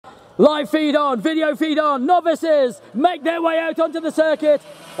Live feed on, video feed on. Novices make their way out onto the circuit.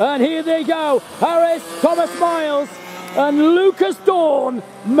 And here they go. Harris, Thomas Miles and Lucas Dawn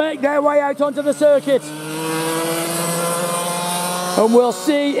make their way out onto the circuit. And we'll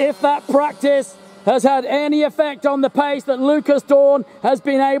see if that practice has had any effect on the pace that Lucas Dawn has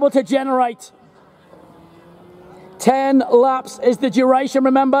been able to generate. 10 laps is the duration,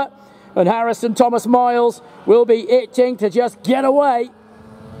 remember? And Harris and Thomas Miles will be itching to just get away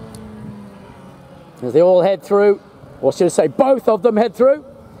as they all head through, or should I say both of them head through,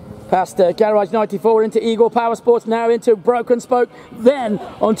 past Garage 94 into Eagle Power Sports, now into Broken Spoke, then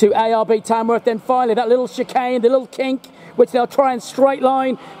onto ARB Tamworth, then finally that little chicane, the little kink, which they'll try and straight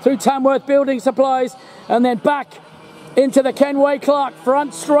line through Tamworth Building Supplies, and then back into the Kenway Clark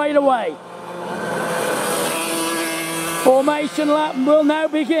front straight away. Formation lap will now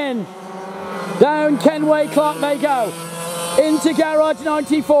begin. Down Kenway Clark they go, into Garage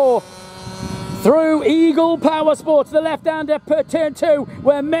 94, through Eagle Power Sports, the left-hander per turn 2,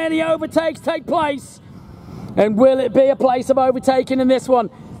 where many overtakes take place. And will it be a place of overtaking in this one?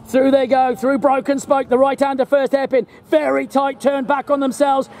 Through they go, through Broken Spoke, the right-hander first hairpin, very tight turn back on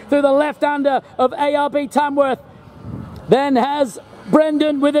themselves, through the left-hander of ARB Tamworth. Then has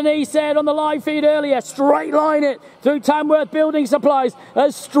Brendan with an E said on the live feed earlier, straight line it through Tamworth Building Supplies,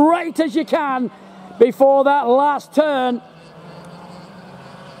 as straight as you can before that last turn.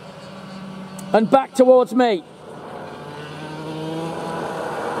 And back towards me.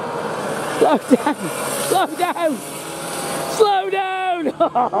 Slow down, slow down, slow down.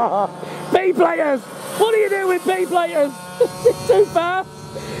 B players, what do you do with B players? It's too fast.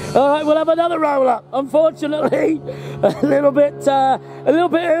 All right, we'll have another roll-up. Unfortunately, a little bit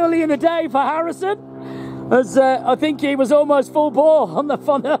early in the day for Harrison, as I think he was almost full bore on the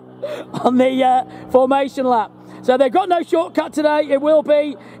formation lap. So they've got no shortcut today. It will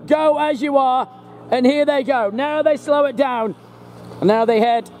be go as you are. And here they go. Now they slow it down. And now they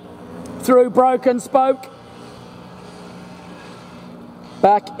head through Broken Spoke,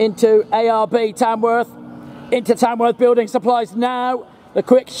 back into ARB Tamworth, into Tamworth Building Supplies. Now the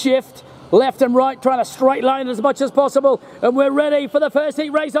quick shift left and right, trying to straight line as much as possible. And we're ready for the first heat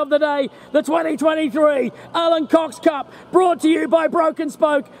race of the day, the 2023 Alan Cox Cup, brought to you by Broken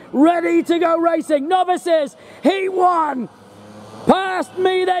Spoke. Ready to go racing. Novices, Heat 1. Past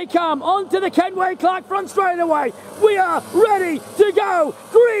me they come, onto the Kenway Clark front straight away. We are ready to go.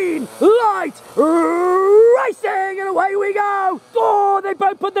 Green light racing, and away we go. Oh, they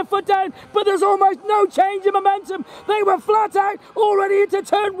both put their foot down, but there's almost no change in momentum. They were flat out already into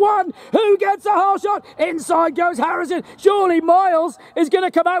turn 1. Who gets a hole shot? Inside goes Harrison. Surely Miles is going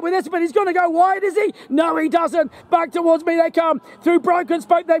to come out with this, but he's going to go wide, is he? No, he doesn't. Back towards me they come. Through Broken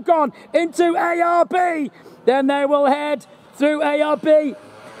Spoke they've gone into ARB. Then they will head through ARB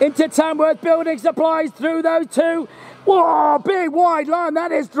into Tamworth Building Supplies, through those two. Whoa, big wide line,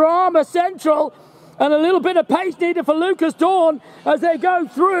 that is drama central. And a little bit of pace needed for Lucas Dawn as they go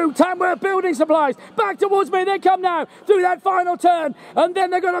through Tamworth Building Supplies. Back towards me they come now through that final turn. And then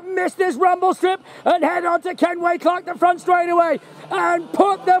they're going to miss this rumble strip and head on to Kenway Clark, the front straight away. And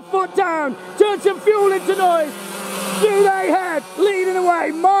put their foot down, turn some fuel into noise. Through they head, leading away,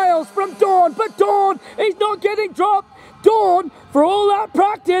 Miles from Dawn. But Dawn, he's not getting dropped. Dawn, for all that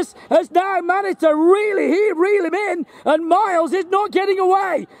practice, has now managed to reel him in, and Miles is not getting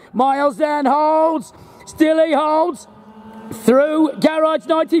away. Miles then holds, still he holds. Through Garage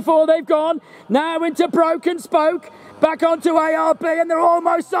 94 they've gone, now into Broken Spoke, back onto ARB, and they're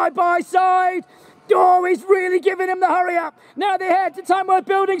almost side by side. Oh, he's really giving him the hurry up. Now they head to Tamworth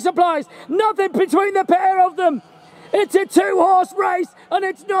Building Supplies. Nothing between the pair of them. It's a 2-horse race, and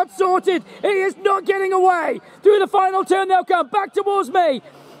it's not sorted. He is not getting away. Through the final turn they'll come back towards me.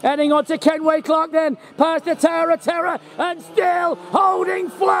 Heading on to Kenway Clark then, past the Tower of Terror, and still holding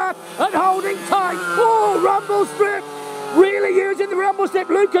flat and holding tight. Oh, rumble strip. Really using the rumble strip.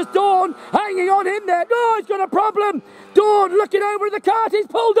 Lucas Dawn hanging on in there. Oh, he's got a problem. Dawn looking over at the cart. He's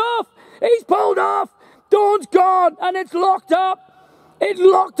pulled off. He's pulled off. Dawn's gone, and it's locked up. It's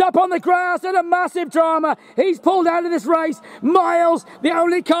locked up on the grass, and a massive drama. He's pulled out of this race. Miles, the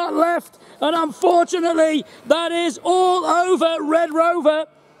only cart left. And unfortunately, that is all over Red Rover.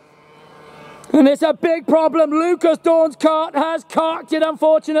 And it's a big problem. Lucas Dawn's cart has carked it,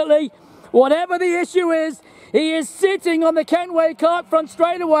 unfortunately. Whatever the issue is, he is sitting on the Kenway Clark front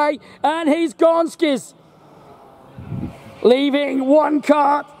straightaway, and he's gone skis. Leaving one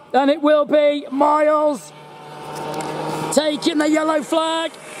cart, and it will be Miles taking the yellow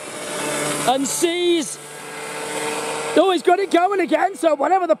flag and sees. Oh, he's got it going again, so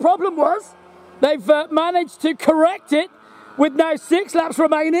whatever the problem was, they've managed to correct it with now 6 laps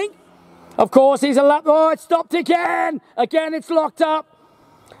remaining. Of course, he's a lap. Oh, it stopped again. Again, it's locked up.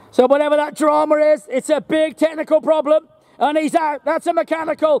 So whatever that drama is, it's a big technical problem. And he's out. That's a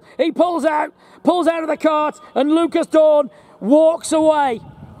mechanical. He pulls out of the kart, and Lucas Dawn walks away,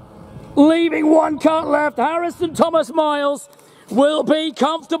 leaving one kart left. Harrison Thomas Miles will be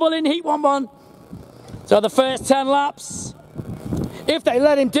comfortable in Heat 1-1. So the first 10 laps, if they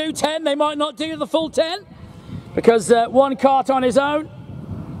let him do 10, they might not do the full 10, because one kart on his own.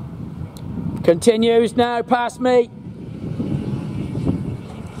 Continues now past me.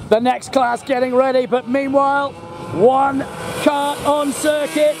 The next class getting ready, but meanwhile, one kart on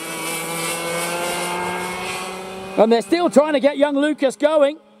circuit. And they're still trying to get young Lucas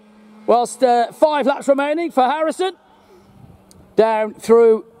going, whilst 5 laps remaining for Harrison. Down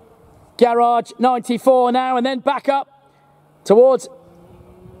through garage 94 now, and then back up towards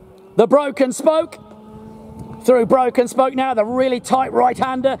the Broken Spoke. Through Broken Spoke now, the really tight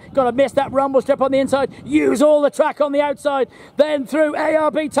right-hander. Got to miss that rumble strip on the inside. Use all the track on the outside. Then through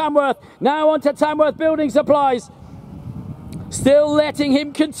ARB Tamworth. Now onto Tamworth Building Supplies. Still letting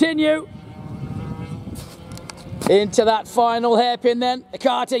him continue. Into that final hairpin then. The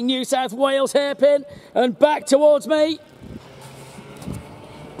Karting New South Wales hairpin. And back towards me.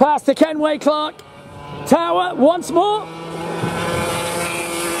 Past the Kenway Clark Tower once more.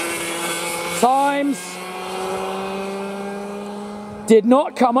 Times did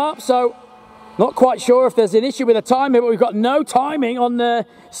not come up, so not quite sure if there's an issue with the timing, but we've got no timing on the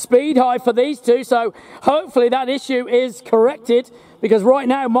speed high for these two, so hopefully that issue is corrected, because right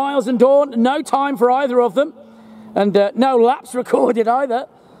now Miles and Dawn, no time for either of them, and no laps recorded either,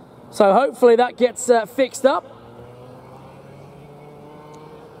 so hopefully that gets fixed up.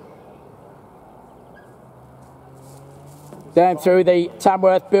 Down through the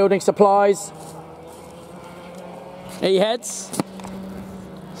Tamworth Building Supplies he heads.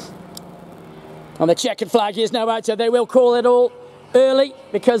 And the checkered flag is now out, so they will call it all early,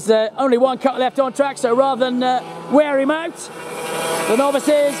 because only one cut left on track, so rather than wear him out, the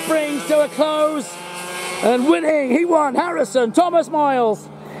Novices brings to a close, and winning, he won, Harrison Thomas Miles.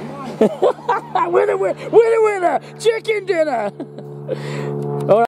 Winner, chicken dinner.